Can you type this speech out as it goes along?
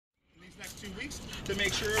2 weeks to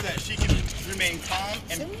make sure that she can remain calm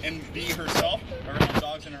and be herself. Her own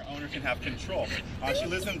dogs and her owner can have control. She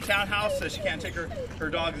lives in a townhouse, so she can't take her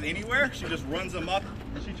dogs anywhere. She just runs them up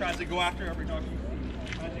and she tries to go after every dog she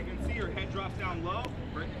sees. As you can see, her head drops down low,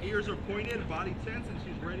 her ears are pointed, body tense, and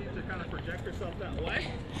she's ready to kind of project herself that way.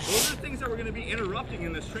 Those are the things that we're going to be interrupting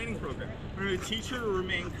in this training program. We're going to teach her to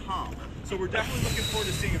remain calm. So we're definitely looking forward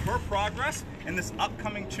to seeing her progress in this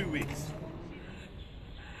upcoming 2 weeks.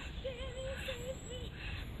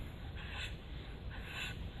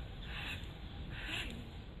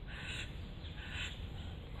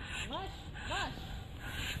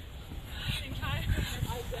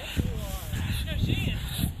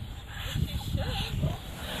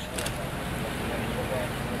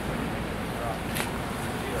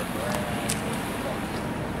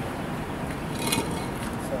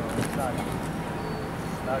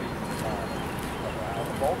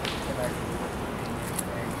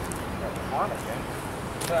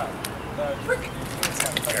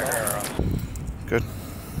 Good.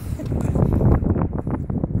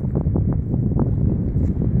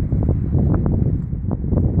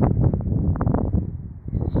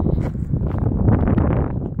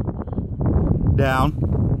 Down.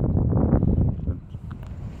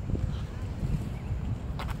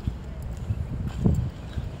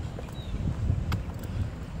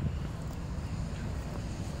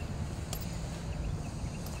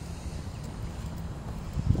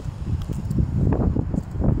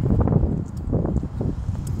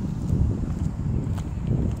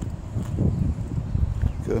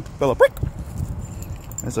 Good. Bella, prick.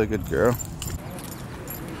 That's a good girl.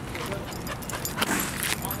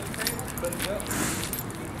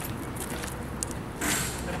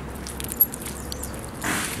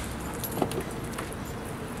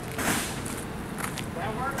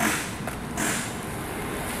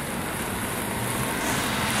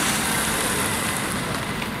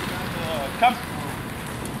 Come.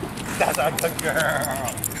 That's a good girl.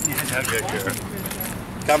 That's a good girl.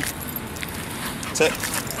 Come. Sit.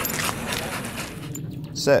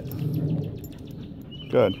 Sit.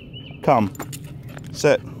 Good. Come.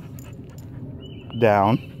 Sit.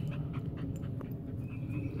 Down.